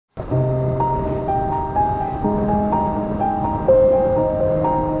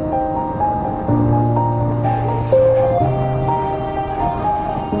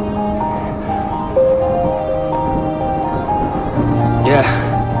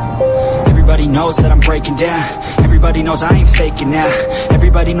Everybody knows that I'm breaking down. Everybody knows I ain't faking now.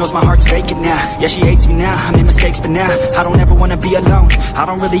 Everybody knows my heart's vacant now. Yeah, she hates me now, I made mistakes, but now I don't ever wanna be alone. I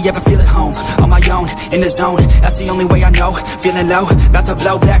don't really ever feel at home. On my own, in the zone, that's the only way I know. Feeling low, about to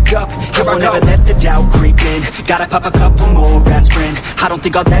blow back up. Here I won't ever let the doubt creep in. Gotta pop a couple more aspirin. I don't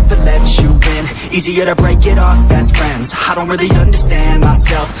think I'll ever let you in. Easier to break it off as friends. I don't really understand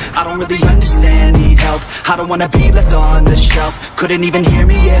myself. I don't really understand, need help. I don't wanna be left on the shelf. Couldn't even hear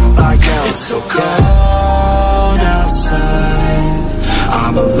me if I yelled. It's so cold outside,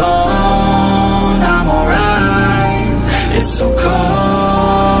 I'm alone, I'm alright. It's so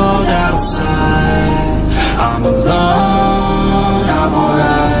cold outside, I'm alone, I'm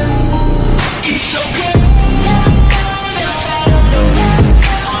alright. It's so cold.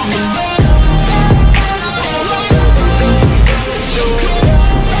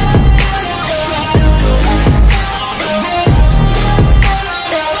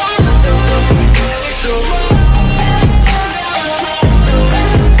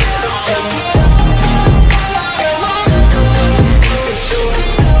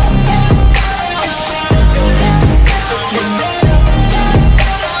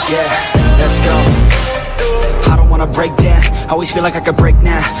 Break down, always feel like I could break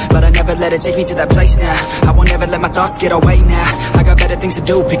now, but I never let it take me to that place now. I won't ever let my thoughts get away now. I got better things to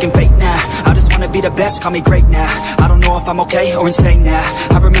do, picking fate now. I just wanna be the best, call me great now. I don't know if I'm okay or insane now.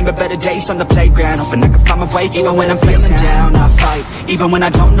 I remember better days on the playground, hoping I can find my way. Even when I'm feeling down, I fight. Even when I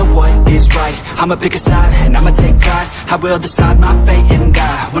don't know what is right, I'ma pick a side and I'ma take pride. I will decide my fate and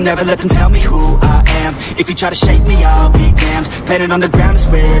I will never let them tell me who I am. If you try to shake me, I'll be damned. Planet on the ground is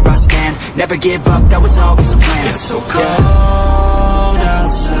where I stand. Never give up, that was always the plan. It's so cold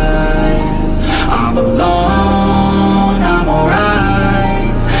outside, I'm alone, I'm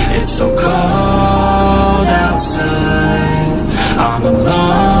alright. It's so cold outside, I'm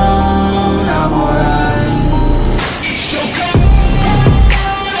alone, I'm alright. It's so cold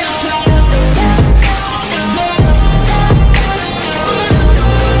outside, I'm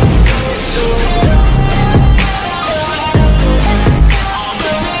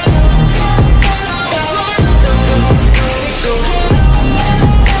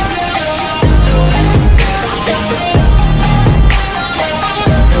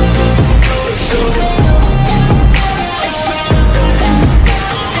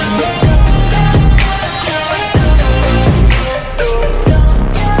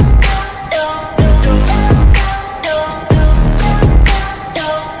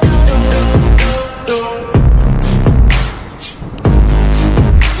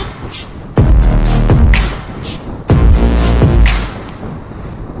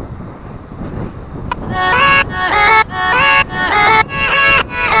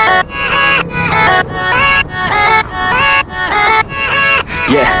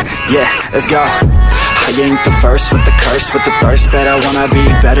Yeah, let's go. I ain't the first with the curse, with the thirst that I wanna be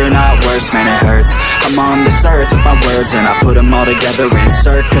better, not worse, man it hurts. I'm on this earth with my words and I put them all together,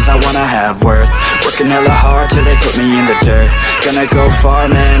 insert, cause I wanna have worth. Working hella hard till they put me in the dirt. Gonna go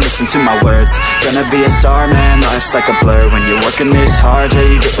far, man, listen to my words. Gonna be a star, man, life's like a blur. When you're working this hard, yeah,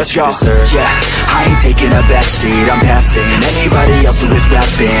 you get what you deserve. Yeah, I ain't taking a backseat, I'm passing anybody else who is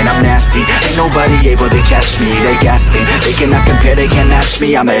rapping. I'm nasty, ain't nobody able to catch me. They gasping, they cannot compare, they can't match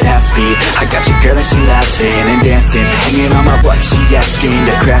me. I'm at half speed, I got your girl and she laughing and dancing, hanging on my butt, she asking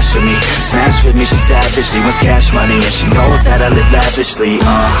to crash with me, smash with me. She savagely wants cash money and she knows that I live lavishly.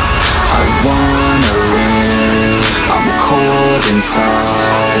 I wanna live, I'm cold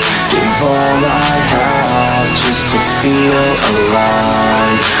inside. Give all I have just to feel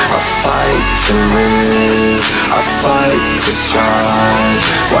alive. I fight to live, I fight to strive.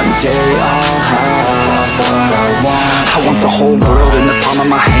 One day I'll have what I want. I want the whole world in the palm of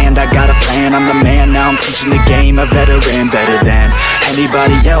my hand. I got a plan, I'm the man. Now I'm teaching the game, a veteran, better than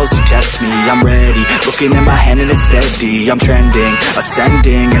anybody else who tests me. I'm ready, looking at my hand and it's steady. I'm trending,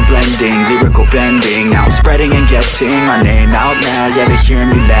 ascending and blending, lyrical bending. Now I'm spreading and getting my name out now. Yeah, they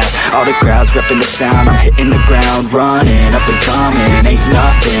hearing me laugh, all the crowds repping the sound. I'm hitting the ground, running, up and coming, ain't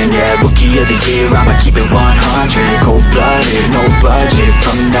nothing. Yeah, rookie of the year, I'ma keep it 100. Cold-blooded, no budget,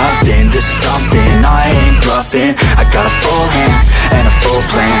 from nothing to something. I ain't bluffing, I got a full hand and a full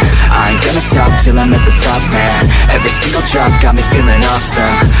plan. I ain't gonna stop till I'm at the top, man. Every single drop got me feeling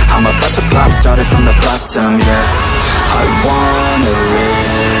awesome. I'm about to pop, started from the bottom, yeah. I wanna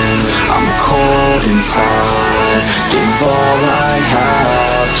live, I'm cold inside. Give all I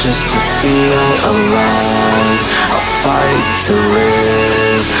have just to feel alive. I fight to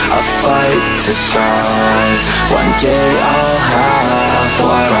live, I fight to strive. One day I'll have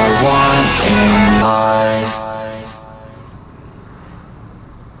what I want in life.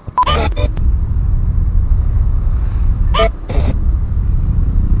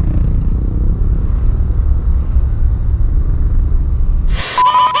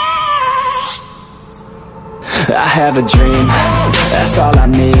 have a dream, that's all I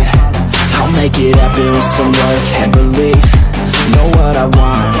need. I'll make it happen with some work and belief. Know what I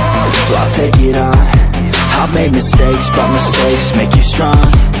want, so I'll take it on. I've made mistakes, but mistakes make you strong.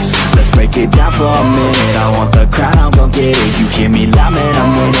 Let's break it down for a minute. I want the crown, I'm gon' get it. You hear me loud, man,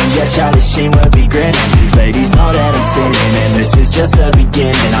 I'm winning. Yeah, Charlie Sheen will be grinning. These ladies know that I'm sinning, and this is just the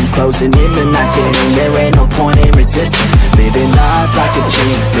beginning. I'm closing in the night inning. There ain't no point in resisting. Living life like a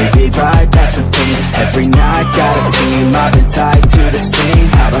dream, live it right, that's the thing. Every night got a team, I've been tied to the scene.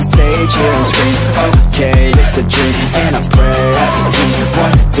 Out on stage, here I'm screaming, okay, it's a dream. And I pray as a team,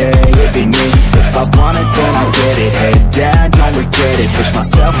 one day it'll be me. If I want it, then I'll get it. Head down, don't regret it. Push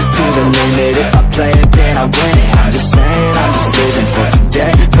myself to the limit. If I play it, then I win it. I'm just saying, I'm just living for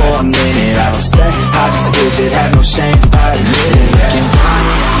today. For a minute, I don't stay, I just visit. Have no shame, I admit it. Looking right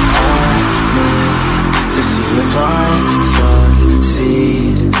at me to see if I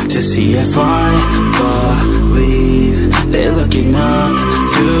succeed, to see if I believe. They're looking up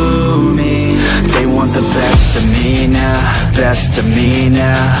to me. They want the best of me now, best of me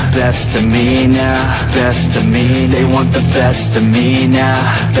now, best of me now, best of me. They want the best of me now,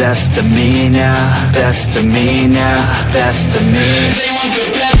 best of me now, best of me now, best of me. They want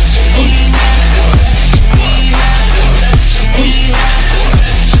the best of me.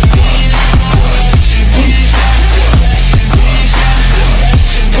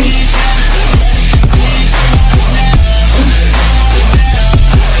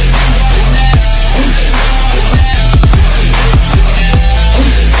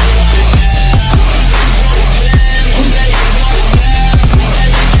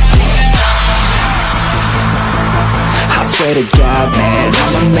 Swear to God, man,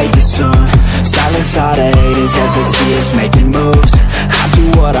 I'ma make it soon. Silence all the haters as they see us making moves. I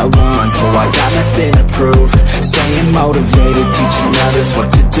do what I want, so I got nothing to prove. Staying motivated, teaching others what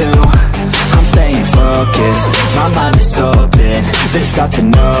to do. I'm staying focused, my mind is open. They start to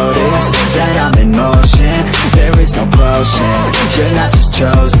notice that I'm in motion. There is no potion, you're not just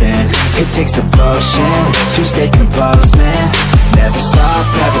chosen. It takes devotion to stay composed, man. Never stop,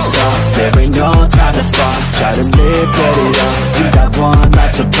 there ain't no time to fall. Try to live, get it up, you got one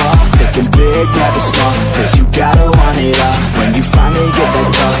life to ball. Thinking big, never small, cause you gotta want it all. When you finally get that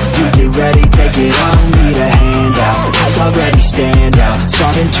call, you get ready, take it on. Need a hand out, I already stand out.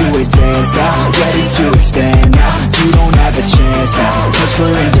 Starting to advance now, ready to expand now. You don't have a chance now, cause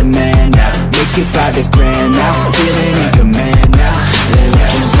we're in demand now. Make it by the grand now, feeling in command now. They're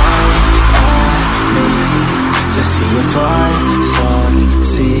looking right at me to see if I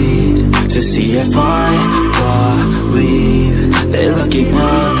succeed, to see if I believe. They're looking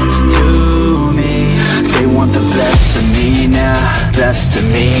up to me. They want the best of me now, best of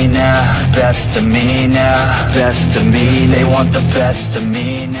me now, best of me now, best of me. They want the best of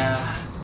me now.